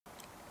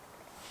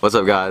What's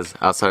up, guys?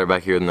 Outsider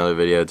back here with another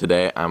video.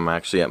 Today I'm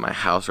actually at my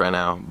house right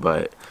now,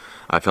 but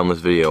I filmed this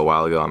video a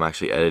while ago. I'm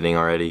actually editing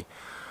already,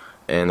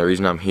 and the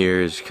reason I'm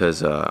here is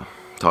because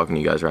talking to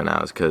you guys right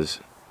now is because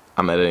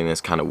I'm editing this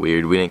kind of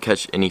weird. We didn't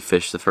catch any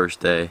fish the first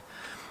day,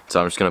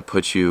 so I'm just gonna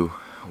put you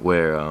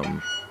where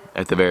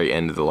at the very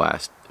end of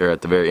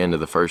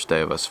the first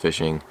day of us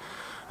fishing,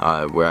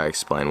 where I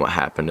explain what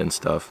happened and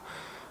stuff.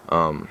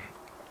 It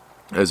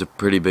was a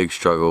pretty big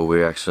struggle.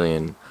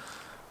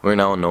 We're in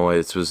Illinois.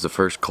 This was the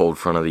first cold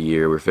front of the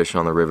year. We're fishing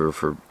on the river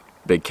for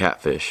big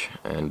catfish,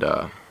 and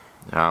I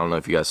don't know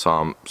if you guys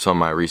saw some of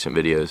my recent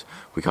videos.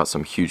 We caught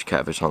some huge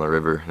catfish on the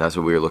river. That's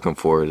what we were looking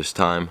for this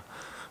time.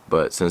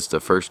 But since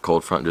the first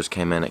cold front just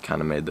came in, it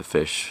kind of made the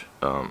fish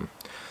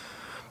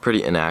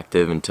pretty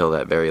inactive until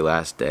that very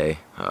last day.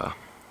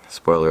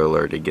 Spoiler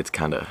alert, it gets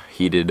kind of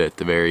heated at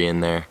the very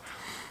end there.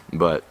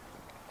 But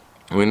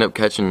we ended up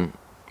catching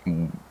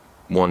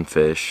one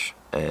fish,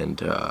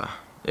 and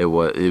it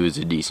was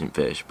a decent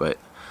fish, but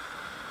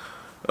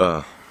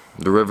the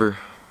river,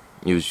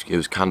 it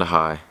was kind of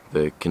high.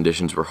 The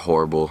conditions were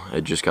horrible.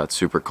 It just got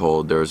super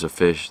cold. There was a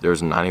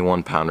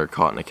 91-pounder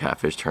caught in a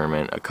catfish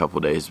tournament a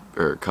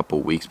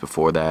couple weeks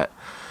before that,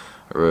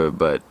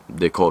 but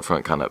the cold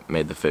front kind of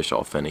made the fish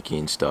all finicky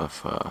and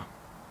stuff.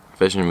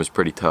 Fishing was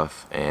pretty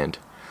tough, and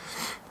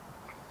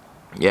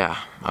yeah,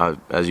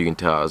 as you can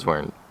tell, I was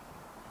wearing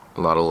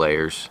a lot of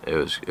layers. It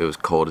was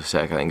cold as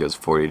heck. I think it was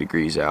 40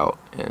 degrees out,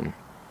 and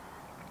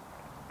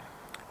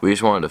we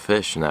just wanted to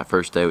fish. And that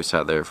first day we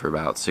sat there for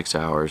about 6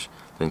 hours,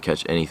 didn't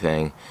catch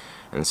anything.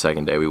 And the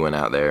second day we went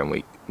out there and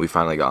we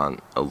finally got on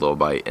a little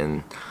bite,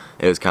 and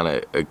it was kind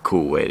of a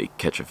cool way to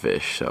catch a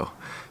fish. So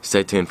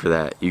stay tuned for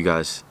that. You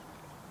guys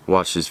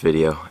watch this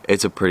video.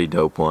 It's a pretty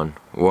dope one.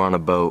 We're on a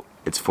boat.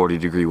 It's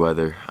 40-degree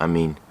weather. I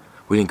mean,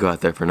 we didn't go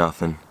out there for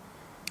nothing.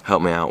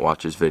 Help me out,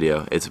 watch this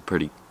video. It's a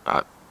pretty,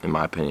 in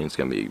my opinion, it's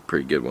gonna be a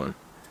pretty good one.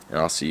 And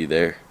I'll see you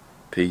there.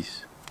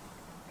 Peace.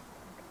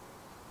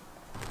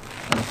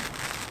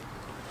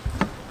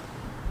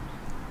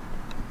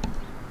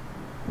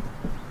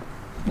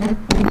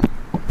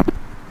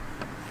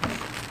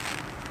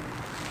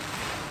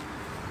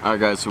 Alright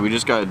guys, so we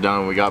just got it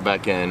done. We got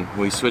back in.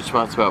 We switched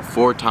spots about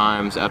 4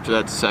 times. After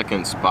that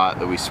second spot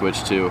that we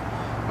switched to,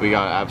 we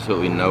got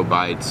absolutely no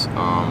bites.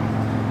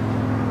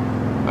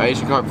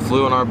 Asian carp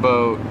flew on our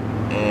boat,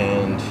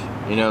 and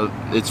you know,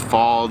 it's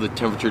fall, the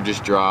temperature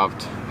just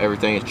dropped.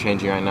 Everything is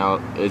changing right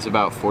now. It's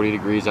about 40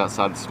 degrees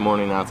outside this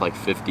morning. Now it's like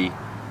 50.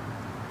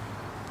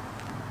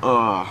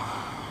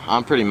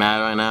 I'm pretty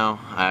mad right now.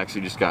 I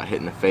actually just got hit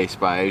in the face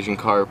by Asian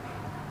carp.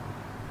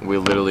 We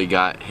literally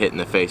got hit in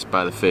the face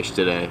by the fish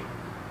today.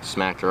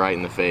 Smacked her right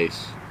in the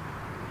face.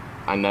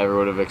 I never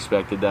would have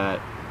expected that.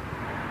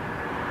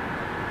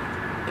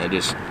 It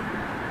just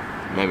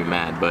made me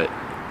mad, but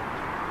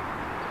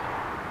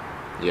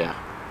yeah,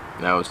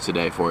 that was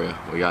today for you.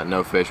 We got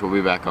no fish. We'll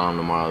be back on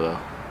tomorrow though.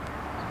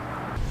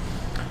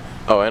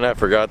 Oh, and I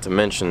forgot to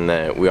mention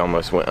that we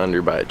almost went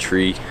under by a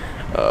tree.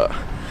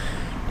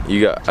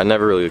 I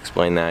never really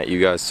explained that.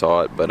 You guys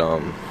saw it, but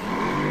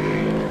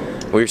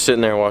we were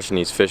sitting there watching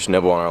these fish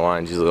nibble on our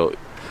lines. These little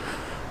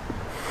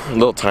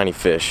tiny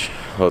fish,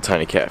 little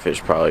tiny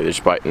catfish probably,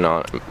 just biting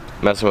on,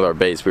 messing with our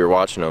baits. We were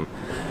watching them,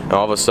 and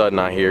all of a sudden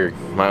I hear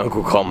my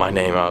uncle call my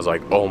name. I was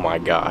like, oh my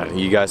god.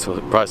 You guys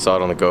probably saw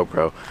it on the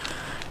GoPro.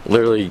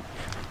 Literally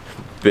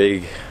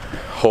big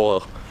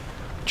whole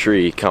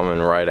tree coming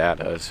right at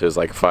us. It was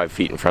like 5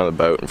 feet in front of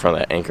the boat, in front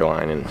of that anchor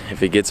line, and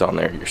if it gets on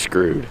there, you're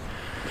screwed.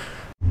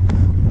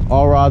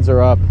 All rods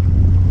are up.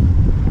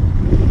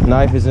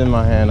 Knife is in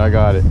my hand. I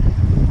got it.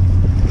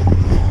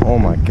 Oh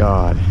my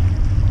god.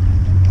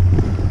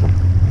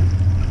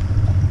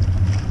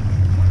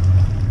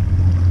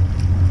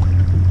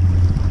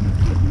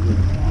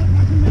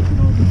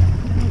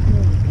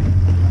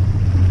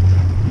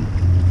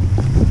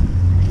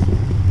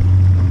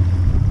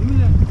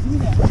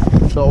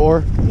 The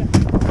oar? Yeah.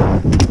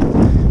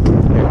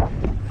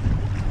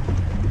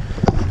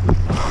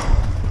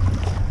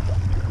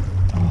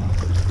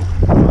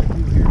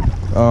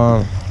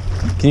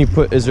 Can you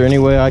is there any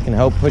way I can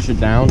help push it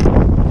down?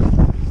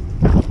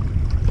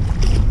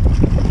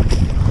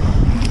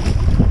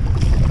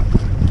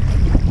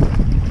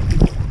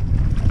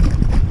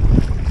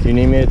 Do you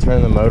need me to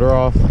turn the motor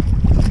off?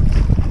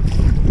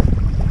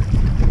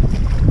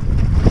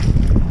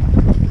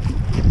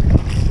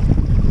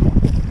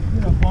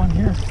 Get up on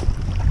here.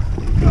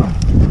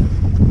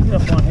 Get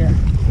up on here.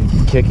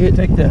 Kick it?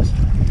 Take this.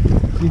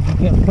 See if you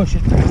can't push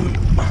it.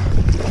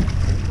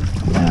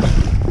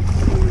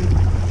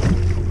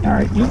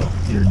 Alright, you're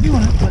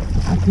doing it, but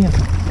I can't.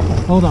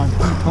 Hold on,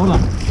 hold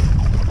on.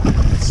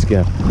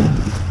 Skip.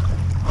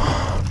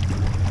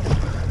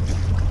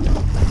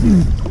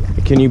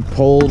 Can you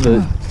pull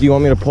the, do you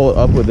want me to pull it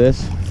up with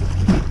this?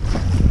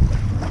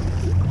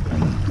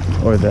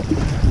 Or that?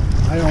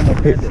 I almost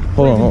had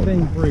this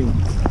thing free.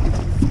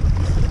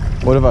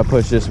 What if I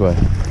push this way? I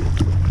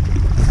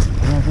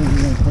don't think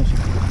you're gonna push it.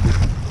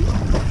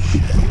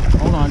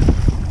 Hold on.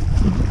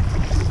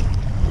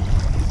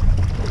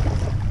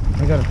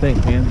 I gotta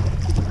think, man.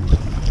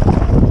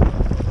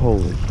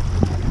 Holy.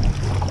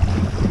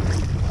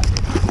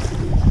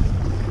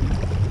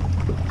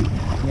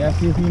 Yeah,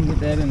 see if you can get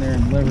that in there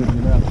and leverage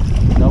it up.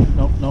 Nope,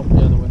 nope, nope,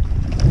 the other way.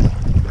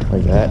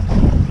 Like that?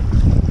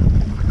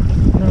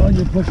 No,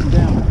 you're pushing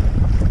down.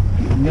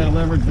 You gotta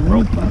leverage the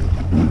rope up.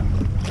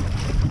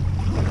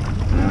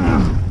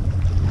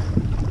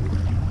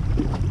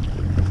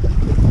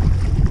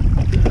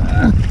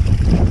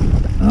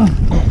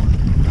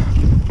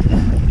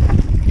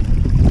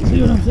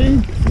 See what I'm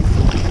saying?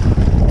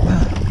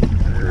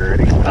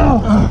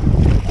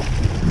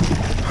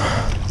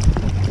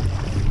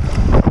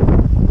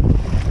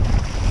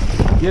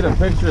 Get a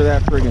picture of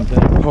that friggin'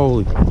 thing.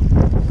 Holy.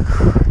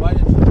 Why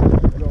didn't you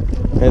go?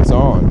 It's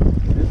on.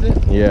 Is it?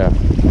 Yeah.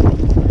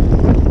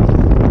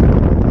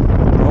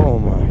 Oh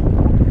my.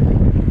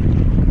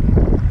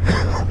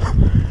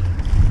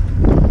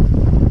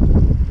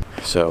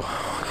 So,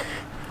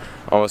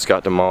 almost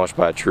got demolished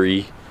by a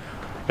tree.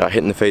 Got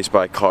hit in the face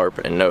by a carp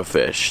and no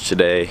fish.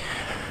 Today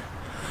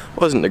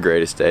wasn't the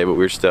greatest day, but we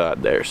were still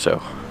out there,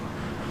 so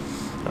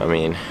I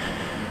mean,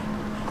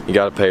 you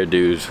gotta pay your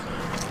dues,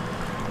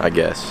 I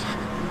guess.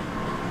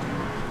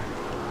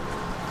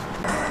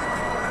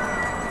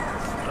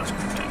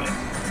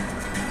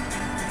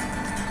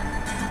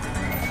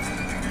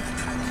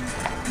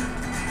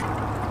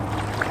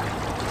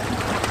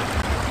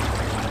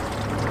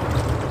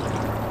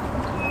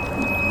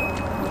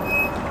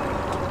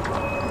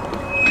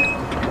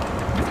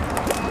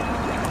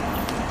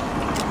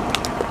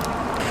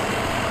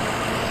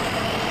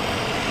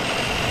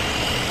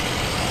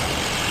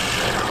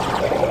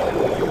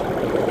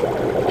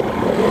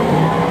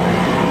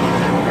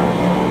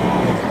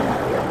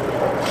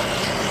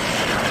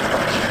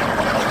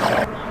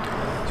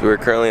 So we're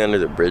currently under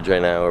the bridge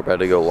right now. We're about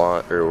to go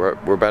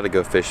we're about to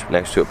go fish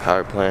next to a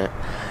power plant.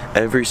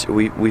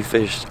 We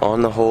fished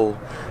on the hole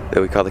that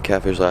we caught the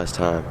catfish last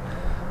time.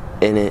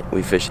 In it,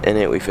 we fished in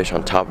it, we fished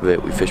on top of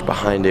it, we fished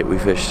behind it, we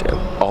fished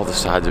all the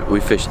sides of it, we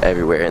fished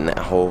everywhere in that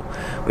hole.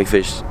 We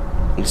fished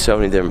in so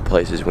many different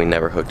places, we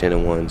never hooked into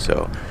one,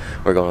 so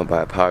we're going to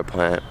buy a power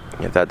plant.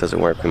 If that doesn't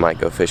work, we might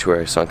go fish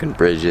where a sunken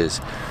bridge is.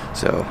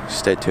 So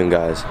stay tuned,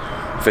 guys.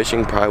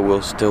 Fishing probably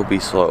will still be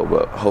slow,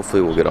 but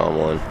hopefully we'll get on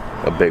one.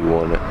 A big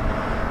one.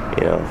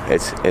 You know,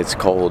 it's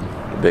cold,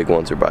 the big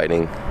ones are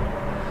biting,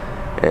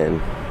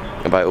 and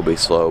the bite will be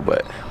slow,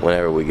 but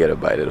whenever we get a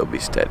bite, it'll be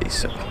steady.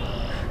 So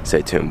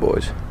stay tuned,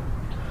 boys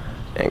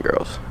and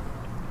girls.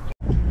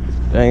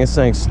 Dang, this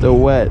thing's still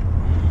wet.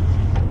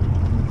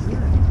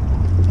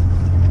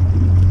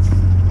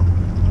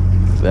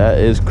 That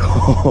is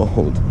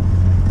cold.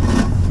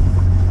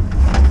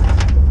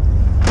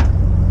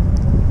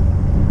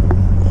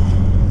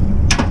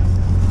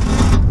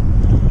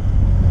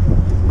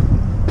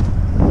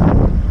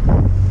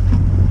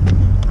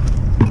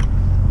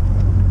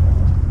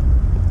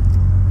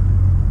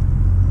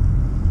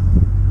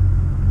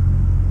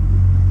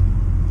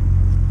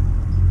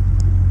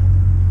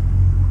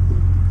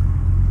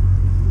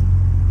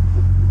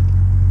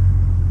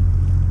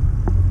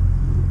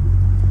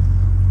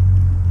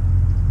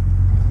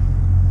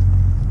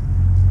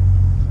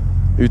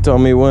 You tell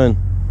me when.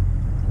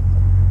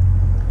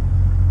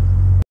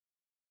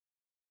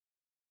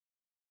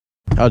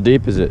 How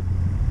deep is it?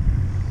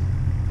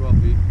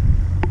 12 feet.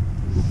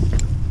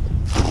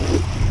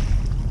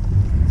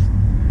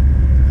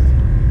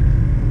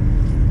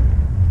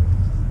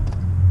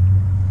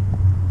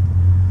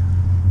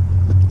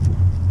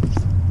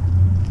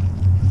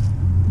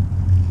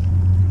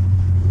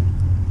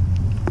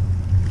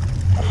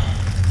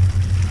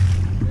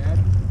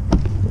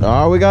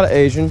 Oh, we got an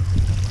Asian.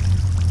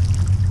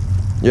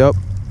 Yep,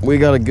 we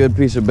got a good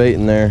piece of bait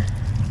in there.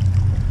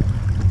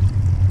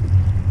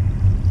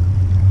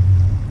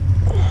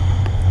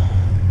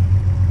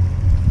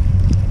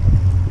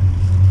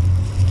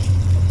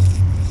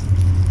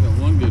 Got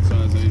one good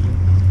size Asian.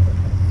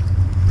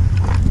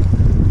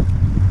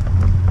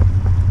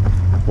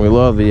 We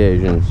love the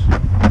Asians.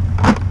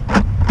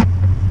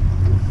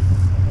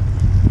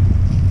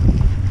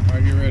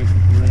 Alright, get ready.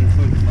 We're ready to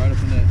flip him right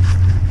up in that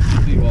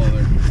seawall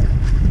there.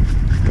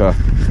 Okay.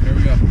 Here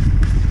we go.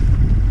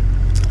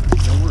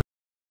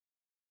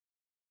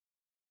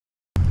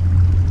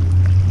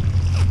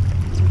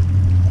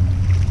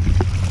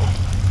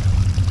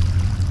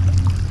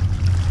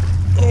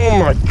 Oh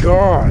my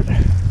God.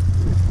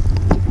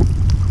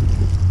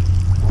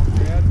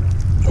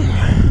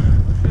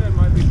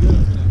 Might be good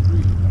up in that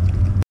tree.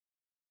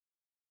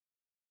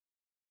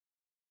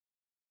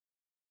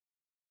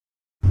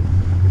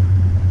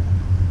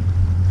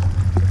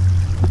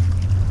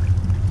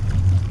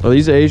 Are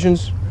these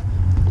Asians?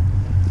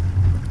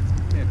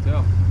 Can't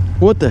tell.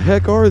 What the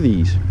heck are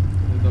these?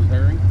 Those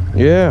herring?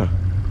 Yeah.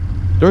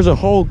 There's a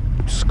whole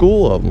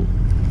school of them.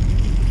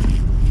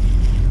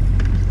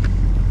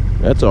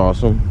 That's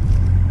awesome.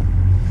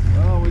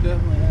 Oh, we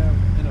definitely have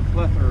in a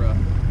plethora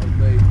of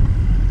bait.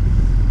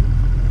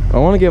 I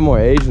want to get more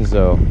Asians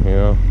though, you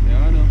know.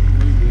 Yeah, I know.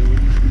 We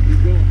just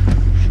keep going.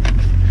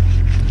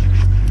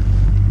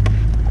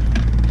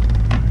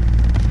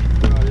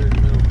 We're out here in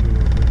the middle too,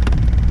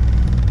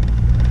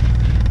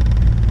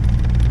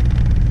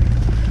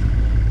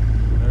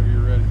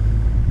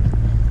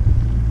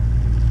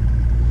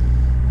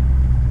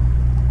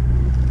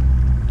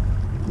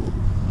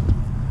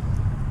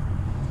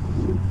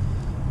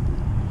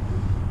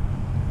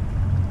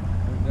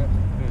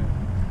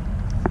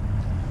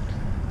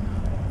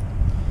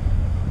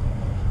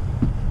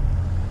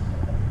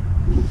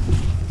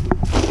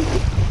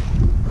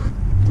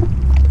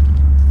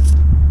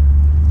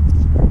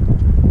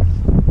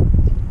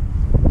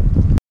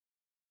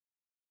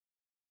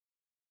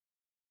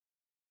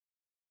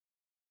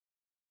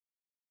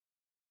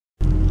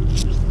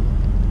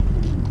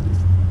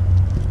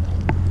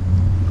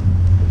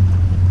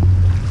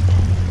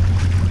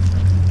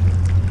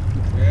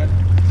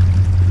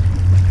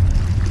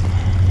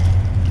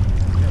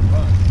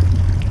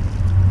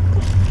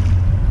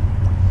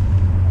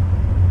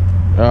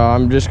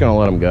 I'm just gonna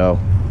let him go.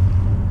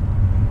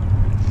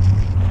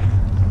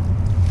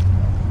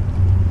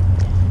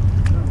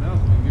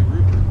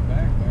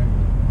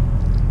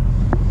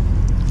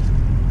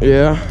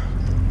 Yeah.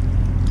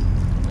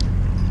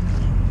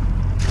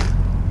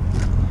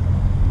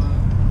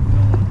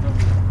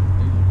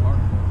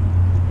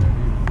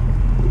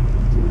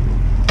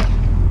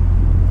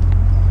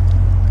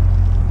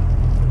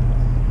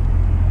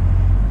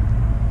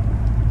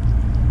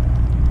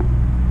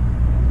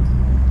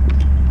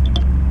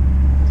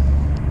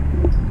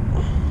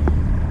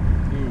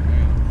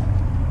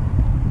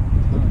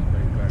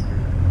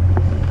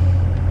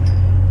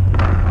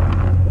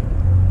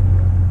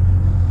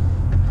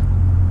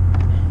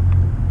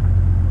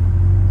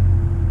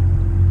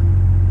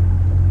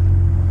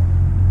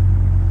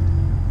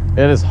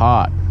 It is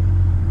hot.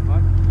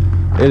 What?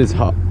 It is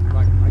hot.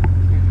 Like, I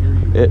can't hear you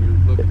when you're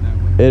looking that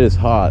way. It is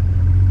hot.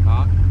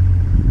 Hot?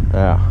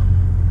 Yeah.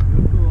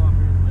 It'll cool off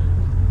here in a minute.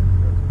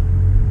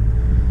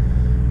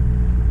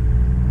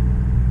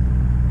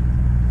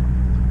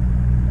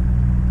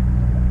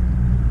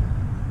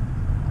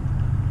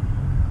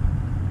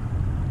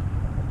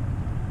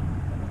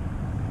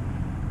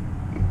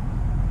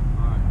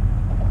 Alright.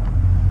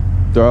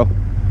 Throw.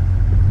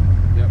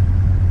 Yep.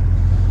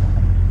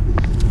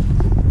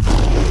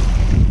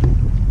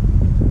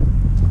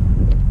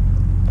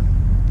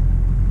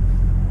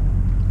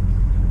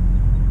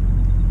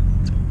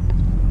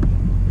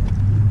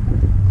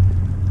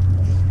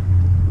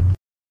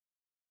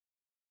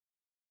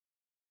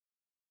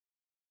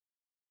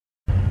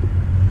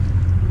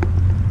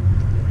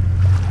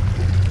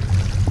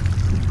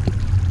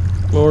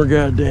 More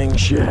goddamn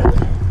shit.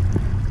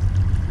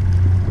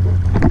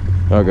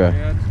 Okay.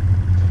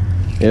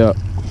 Yep.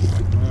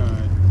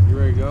 Alright. You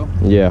ready to go?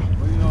 Yeah.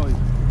 Well, you always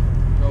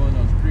go in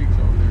those creeks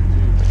over there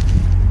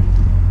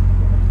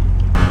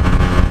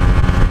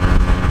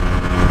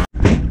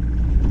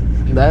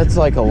too. That's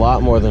like a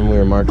lot more than we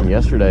were marking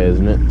yesterday,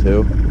 isn't it,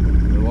 too?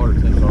 The water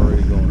temp's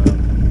already going up.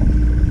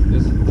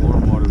 This is the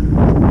warm water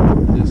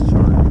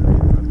discharge.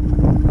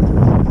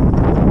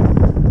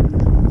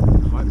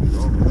 I might be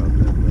wrong about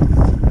that,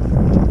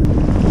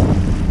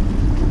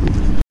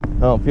 I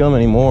don't feel them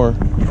anymore.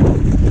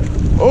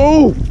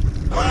 Oh!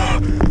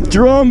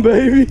 Drum,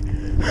 baby!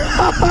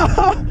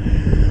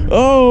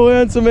 Oh,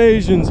 and some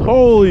Asians.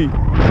 Holy!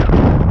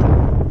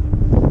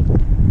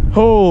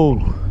 Oh!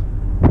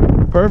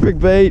 Perfect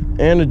bait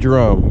and a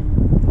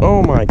drum.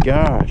 Oh my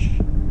gosh. You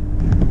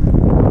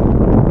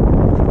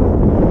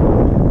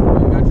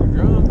got your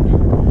drum?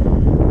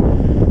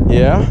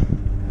 Yeah?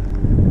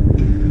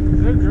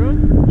 Is that a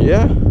drum?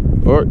 Yeah.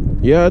 Or,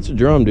 yeah, it's a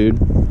drum, dude.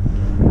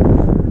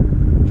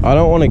 I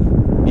don't want to.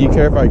 You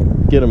care if I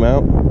get him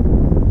out? Yeah,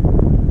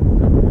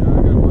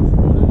 I gotta watch the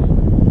boat in.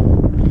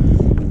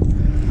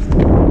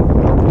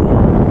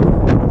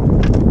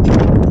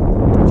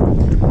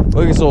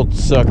 Look at this old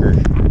sucker.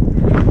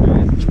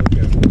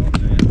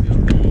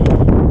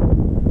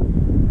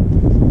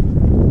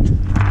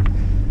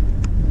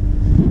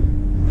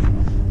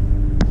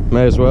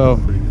 May as well.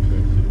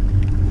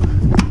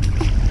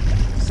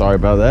 Sorry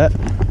about that.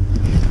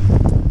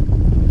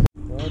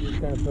 Well,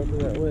 just kind of pepper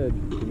that wedge. I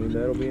mean,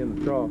 that'll be in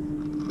the trough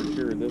for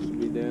sure. This will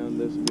be down,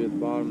 this will be at the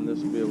bottom, this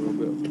will be a little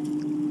bit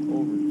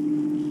over.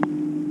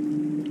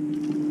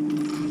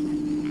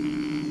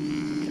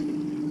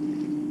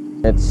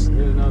 It's Get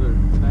another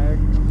snag.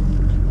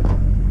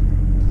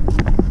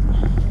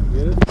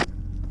 Get it?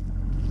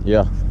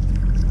 yeah.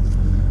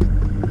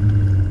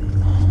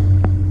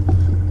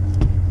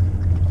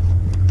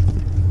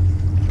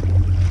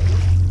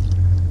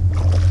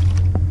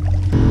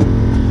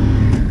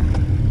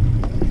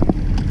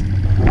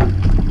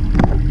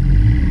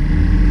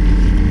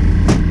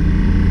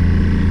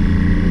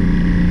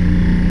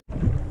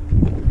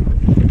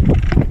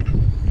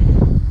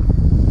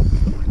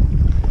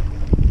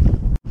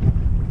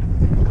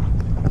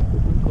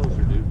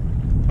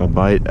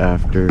 Bite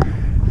after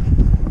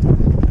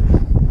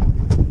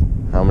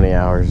how many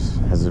hours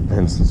has it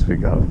been since we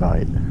got a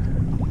bite?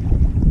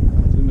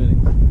 Too many.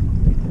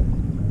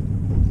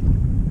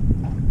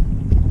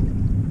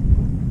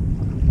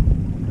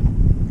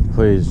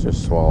 Please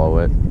just swallow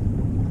it.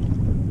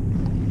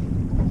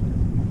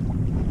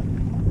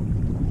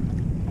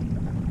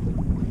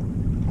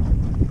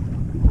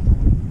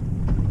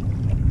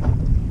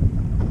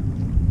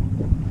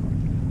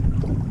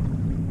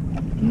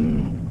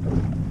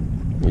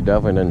 You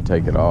definitely didn't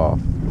take it off.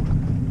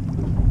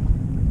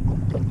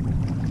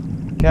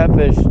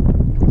 Catfish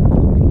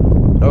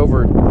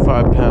over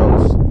 5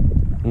 pounds,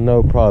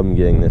 no problem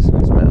getting this in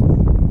his mouth.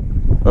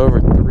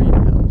 Over 3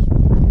 pounds.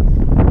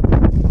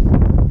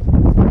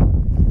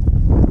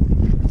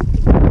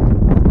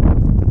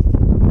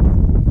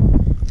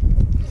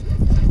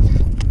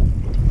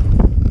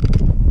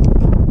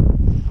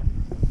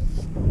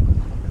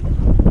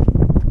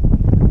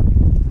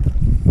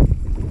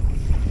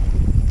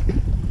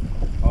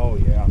 Oh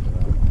yeah.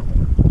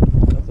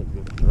 That's a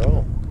good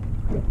throw.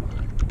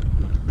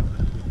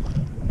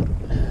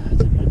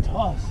 That's a good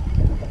toss.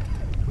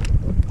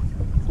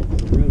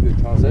 It's a real good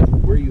toss.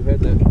 where you had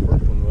that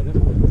first one, wasn't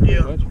it?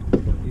 Yeah.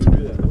 You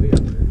threw that way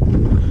out there.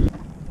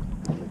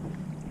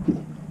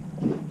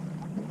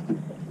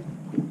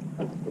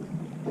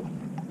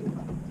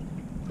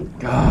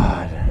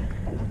 God.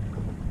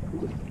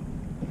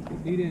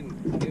 He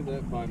didn't give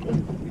that 5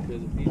 minutes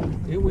because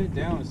it went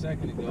down a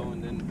second ago,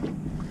 and then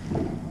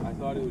I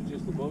thought it was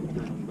just the boat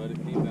turning, but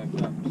it came back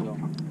up. So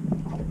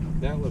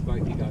that looked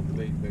like he got the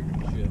bait bigger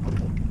than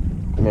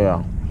shit.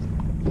 Yeah.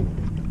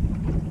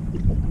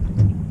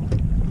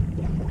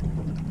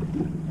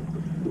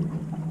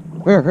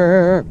 Okay,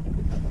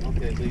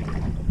 leave it.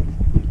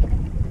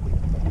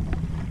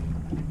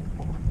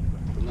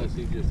 Unless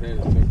he just had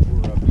his hook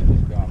fore up, he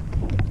just got it.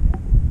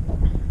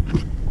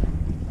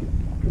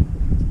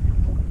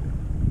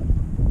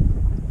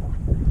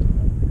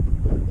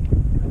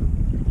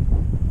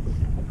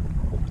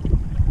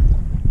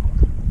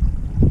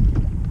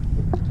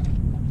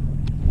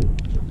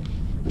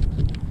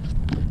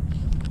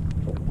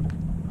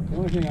 The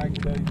only thing I can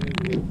tell you is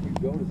if you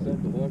go to set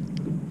the hook,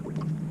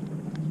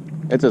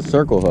 It's a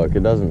circle hook.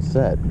 It doesn't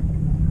set.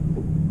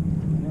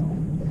 no.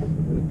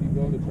 But if you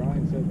go to try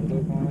and set the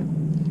hook on it,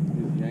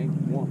 just yank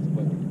once,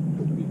 but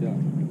be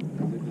done.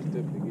 Because it just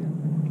tipped again.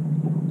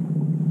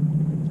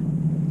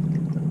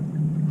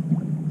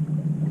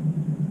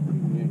 You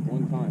can yank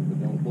one time, but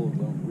don't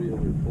reel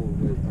or pull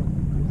away from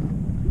it.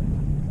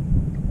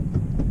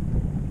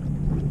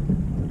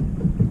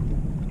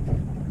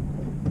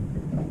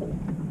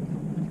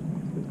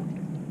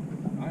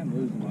 I'm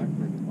losing my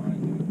freaking mind,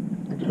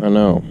 dude. I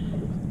know.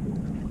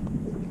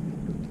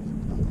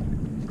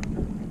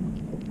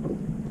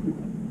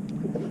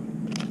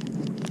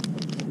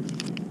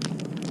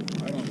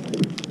 I don't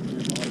think you're going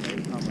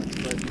to how much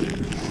pressure.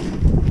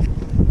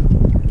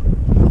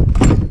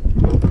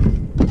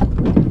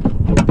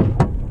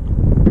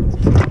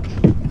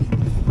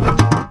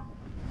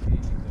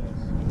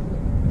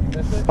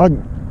 I,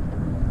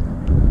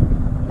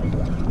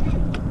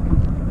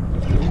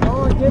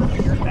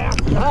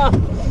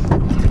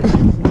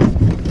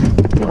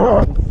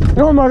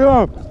 oh my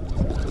God.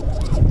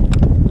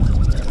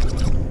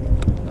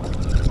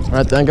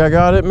 I think I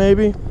got it,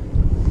 maybe.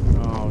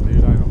 Oh,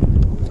 dude, I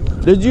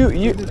don't. Did you?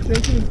 Is it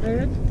shaking his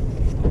head?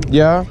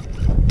 Yeah.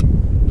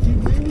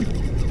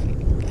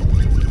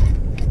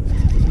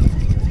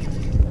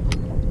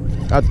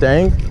 I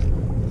think.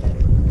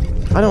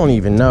 I don't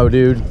even know,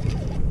 dude.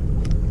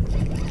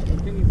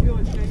 Can you feel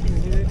it shaking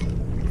his head?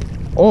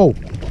 Oh.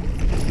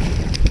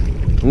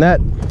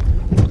 Net.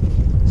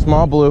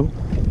 Small blue.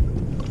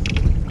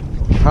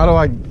 How do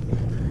I?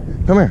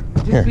 Come here.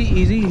 Just be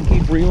easy and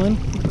keep reeling.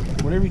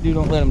 Whatever you do,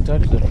 don't let him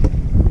touch it. You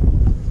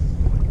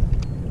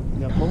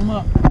gotta pull him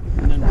up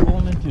and then pull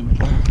him into me.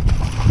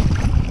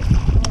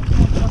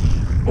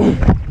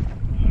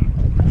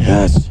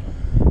 Yes.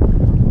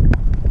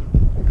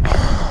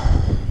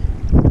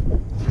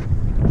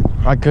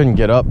 I couldn't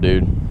get up,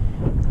 dude.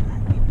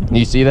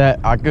 You see that?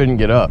 I couldn't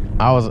get up.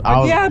 I was.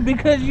 Yeah,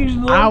 because you You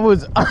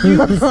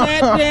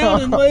sat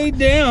down and laid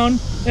down,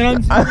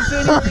 and I'm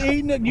sitting here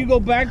eating it. You go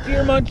back to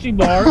your munchie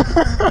bar.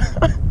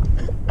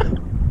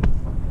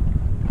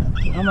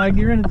 I'm like,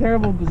 you're in a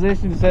terrible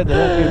position to set the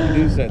hook if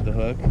you do set the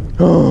hook.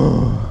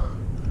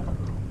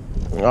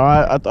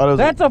 I thought it was.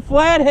 That's a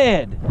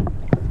flathead.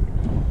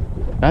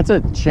 That's a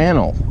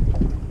channel.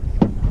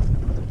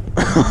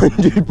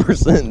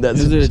 100%. That's.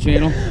 Is it a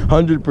channel?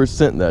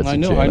 100%. That's. I a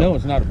know. channel. I know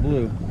it's not a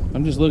blue.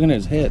 I'm just looking at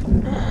his head.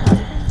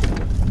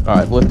 All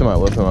right, lift him up.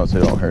 Lift him up so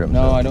you don't hurt him.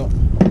 No, I don't.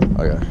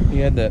 Okay. He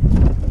had that.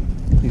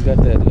 He's got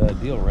that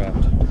deal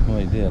wrapped. Well,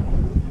 he did.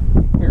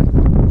 Here.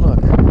 Look.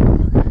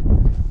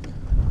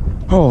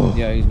 Oh.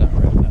 Yeah, he's not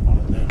wrapping that one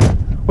up now.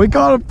 We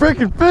caught a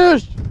freaking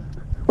fish!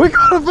 We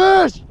caught a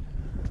fish!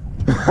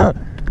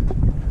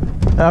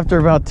 After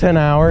about 10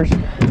 hours.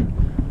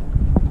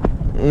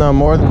 No,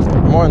 more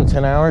than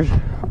 10 hours.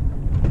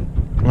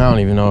 I don't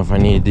even know if I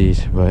need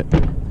these, but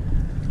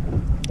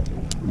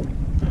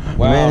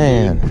Wow,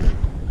 man.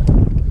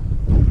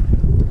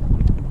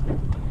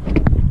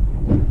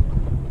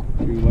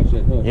 Dude, watch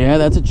that hook. Yeah,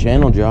 that's a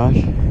channel,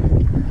 Josh.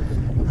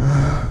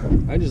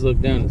 I just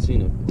looked down and seen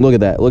him. Look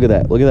at that, look at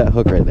that, look at that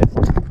hook right there.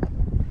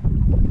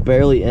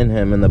 Barely in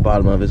him in the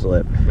bottom of his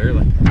lip.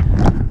 Barely.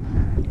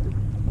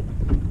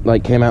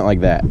 Like came out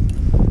like that.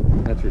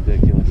 That's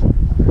ridiculous.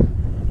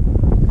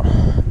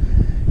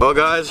 Well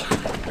guys,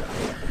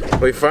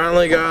 we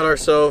finally got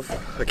ourselves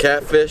a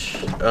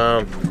catfish.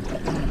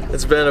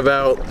 It's been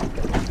about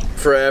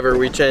forever.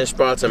 We changed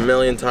spots a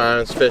million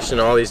times, fishing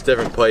all these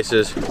different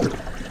places.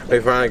 We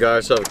finally got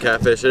ourselves a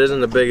catfish. It isn't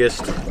the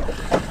biggest,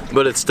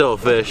 but it's still a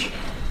fish.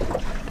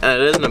 And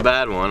it isn't a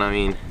bad one. I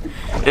mean,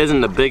 it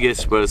isn't the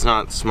biggest, but it's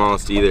not the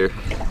smallest either.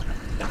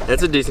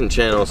 It's a decent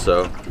channel,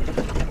 so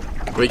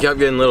we kept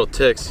getting little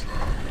ticks.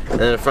 And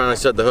then I finally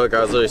set the hook.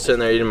 I was literally sitting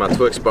there eating my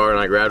Twix bar and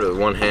I grabbed it with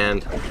one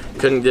hand.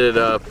 Couldn't get it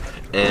up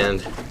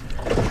and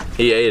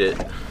he ate it.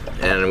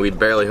 And we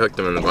barely hooked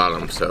him in the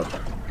bottom, so.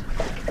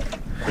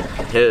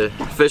 Yeah,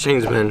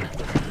 fishing's been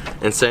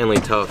insanely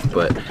tough,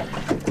 but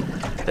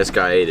this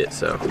guy ate it,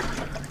 so.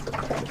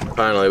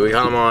 Finally, we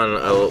got him on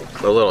a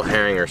little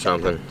herring or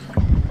something.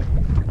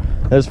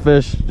 This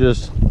fish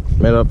just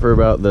made up for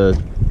about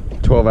the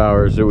 12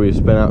 hours that we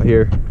spent out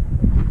here.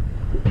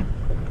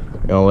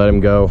 Gonna let him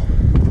go.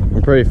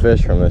 Some pretty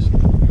fish from this.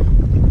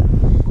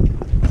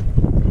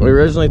 We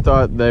originally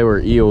thought they were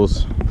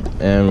eels,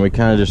 and we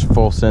kind of just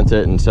full sent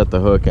it and set the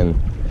hook, and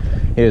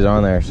he was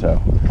on there. So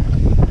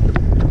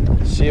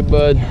see you,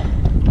 bud. He's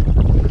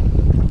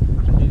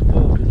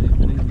full because he's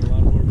been eating a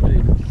lot more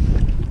bait.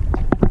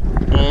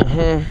 I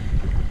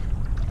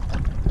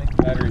think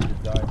the batteries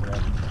have died,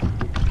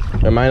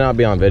 right? It might not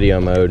be on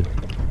video mode.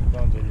 It's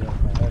on video. I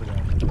had it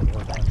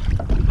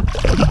on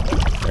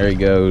video. There he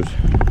goes.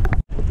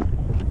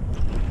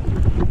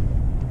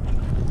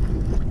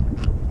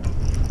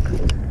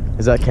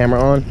 Is that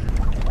camera on?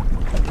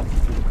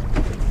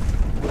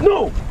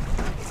 No!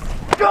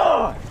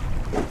 God!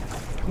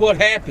 What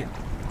happened?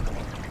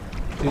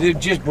 Did it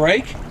just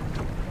break?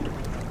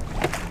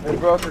 The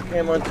broker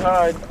came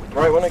untied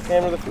right when it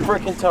came to the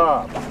freaking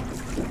top.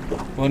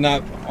 Well,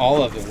 not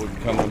all of it would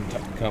come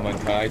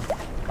untied.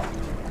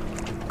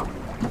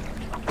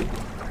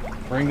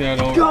 Bring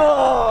that over.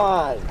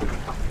 God!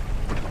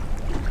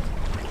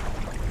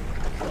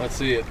 Let's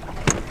see it.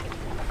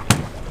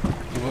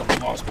 You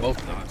lost both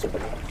knots.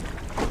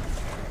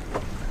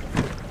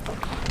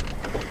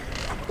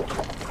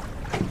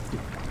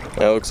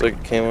 That looks like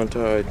it came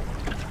untied.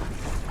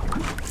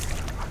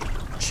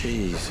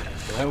 Jesus.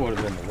 That would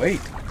have been the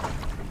weight.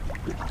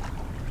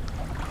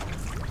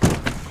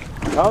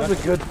 That was a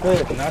good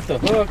fish. Not the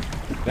hook.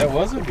 That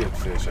was a good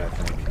fish, I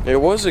think. It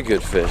was a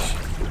good fish.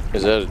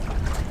 Is that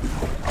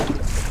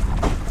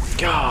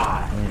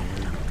God.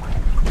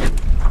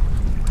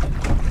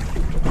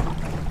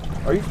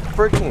 Are you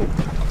freaking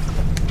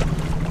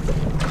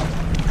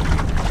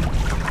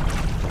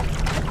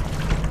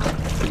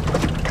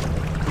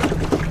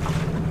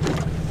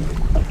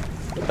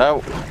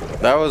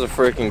That was a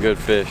freaking good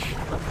fish.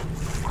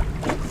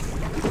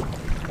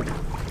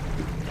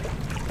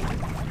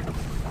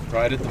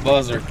 Right at the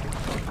buzzer.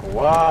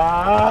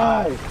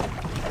 Why?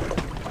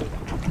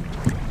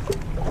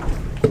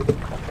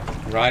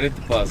 Right at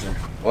the buzzer.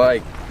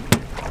 Like,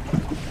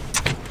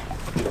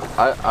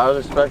 I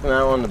was expecting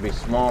that one to be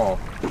small,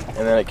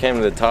 and then it came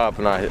to the top,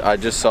 and I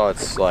just saw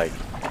it's like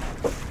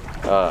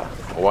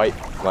white,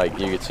 like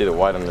you could see the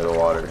white under the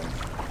water.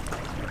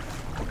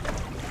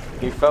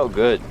 He felt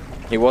good.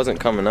 He wasn't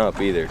coming up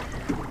either.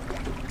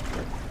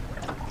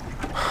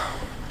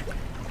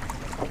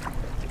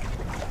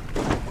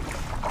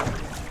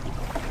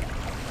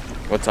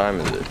 What time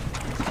is it?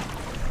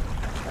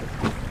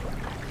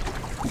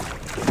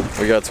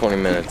 We got 20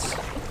 minutes. Look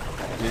at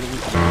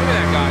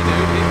that guy,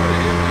 dude. He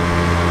would've hit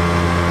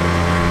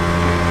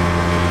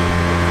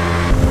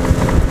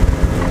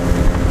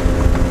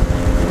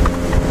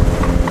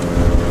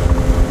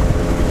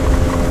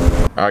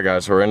me. Alright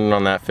guys, so we're ending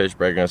on that fish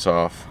breaking us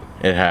off.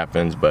 It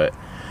happens, but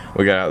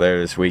we got out there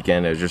this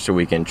weekend. It was just a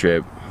weekend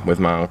trip with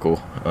my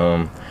uncle.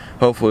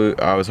 Hopefully,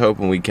 I was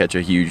hoping we'd catch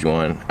a huge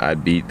one.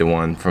 I'd beat the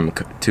one from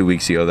 2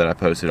 weeks ago that I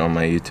posted on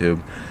my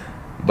YouTube,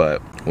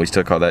 but we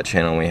still caught that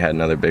channel and we had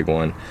another big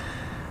one.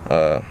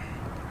 Yeah,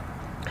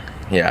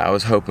 I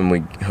was hoping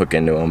we'd hook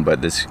into them,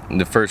 but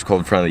the first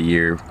cold front of the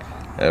year,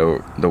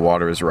 the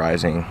water was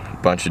rising.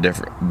 Bunch of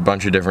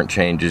different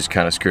changes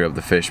kind of screwed up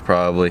the fish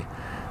probably.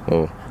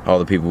 Well, all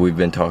the people we've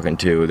been talking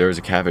to. There was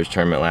a catfish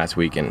tournament last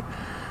week and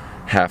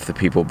half the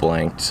people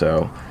blanked,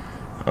 so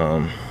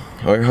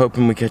we're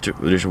hoping we catch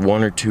there's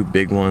 1 or 2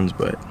 big ones,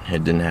 but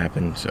it didn't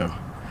happen, so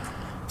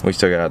we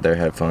still got out there,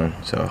 had fun.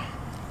 So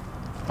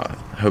I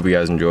hope you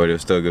guys enjoyed it. It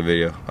was still a good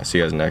video. I'll see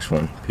you guys in the next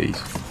one.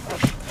 Peace.